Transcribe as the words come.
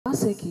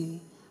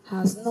Obaseki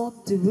has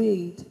not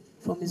derailed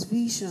from his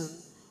vision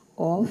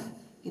of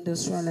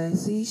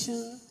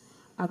industrialization,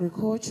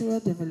 agricultural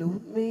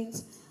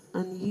development,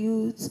 and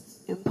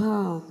youth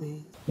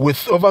empowerment.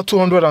 With over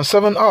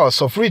 207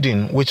 hours of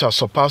reading, which has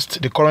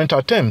surpassed the current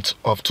attempt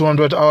of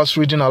 200 hours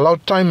reading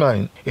aloud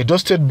timeline, Edo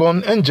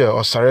State-born Angel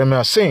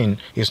Osariemen Asein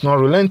is not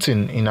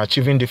relenting in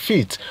achieving the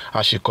feat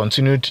as she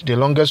continued the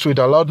longest read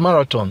aloud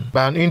marathon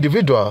by an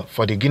individual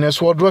for the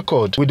Guinness World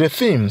Record, with a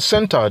theme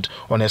centered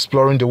on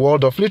exploring the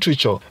world of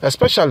literature,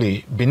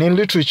 especially Benin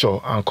literature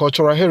and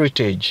cultural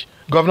heritage.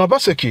 Governor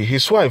Obaseki,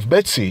 his wife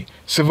Betsy,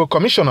 civil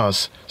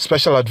commissioners,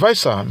 special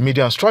advisor,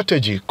 media and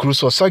strategy,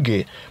 Cruz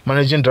Osage,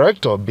 managing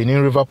director,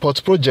 Benin River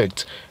Port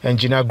Project,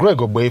 engineer Greg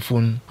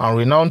Oboefun, and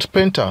renowned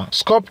painter,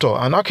 sculptor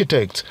and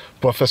architect,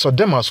 Professor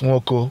Demas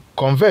Nwoko,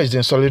 converged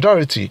in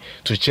solidarity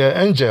to cheer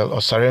Angel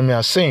Osariemen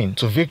Asein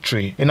to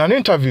victory. In an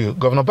interview,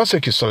 Governor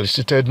Obaseki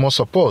solicited more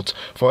support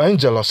for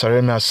Angel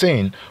Osariemen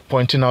Asein,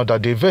 pointing out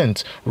that the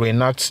event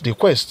reenacts the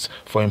quest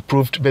for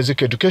improved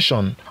basic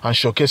education and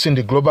showcasing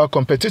the global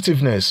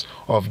competitiveness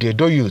of the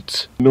Edo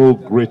youth. No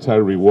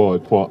greater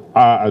reward for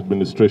our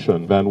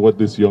administration than what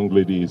this young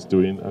lady is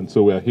doing, and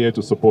so we are here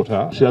to support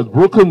her. She has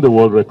broken the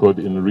world record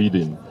in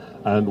reading,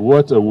 and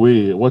what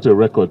a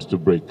record to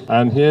break.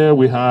 And here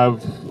we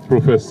have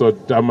Professor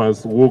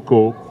Demas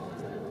Nwoko.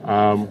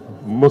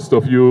 Most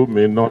of you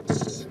may not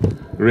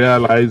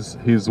realize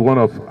he's one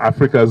of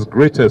Africa's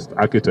greatest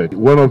architects.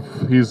 One of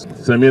his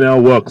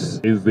seminal works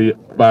is the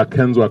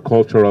Kingsley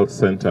Cultural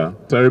Center.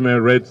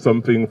 Osariemen read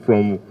something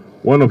from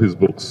one of his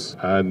books,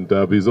 and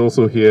he's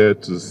also here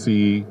to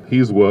see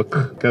his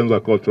work, Kingsley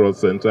Cultural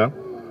Center,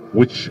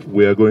 which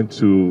we are going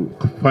to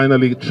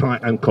finally try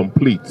and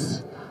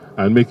complete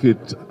and make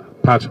it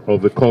part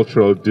of the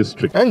cultural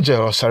district. Angel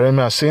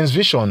Osariemen Asein's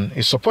vision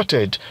is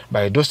supported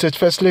by Edo State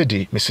First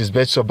Lady, Mrs.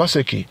 Betsy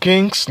Obaseki.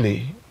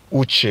 Kingsley,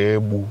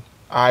 Uchegbu,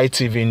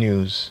 ITV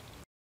News.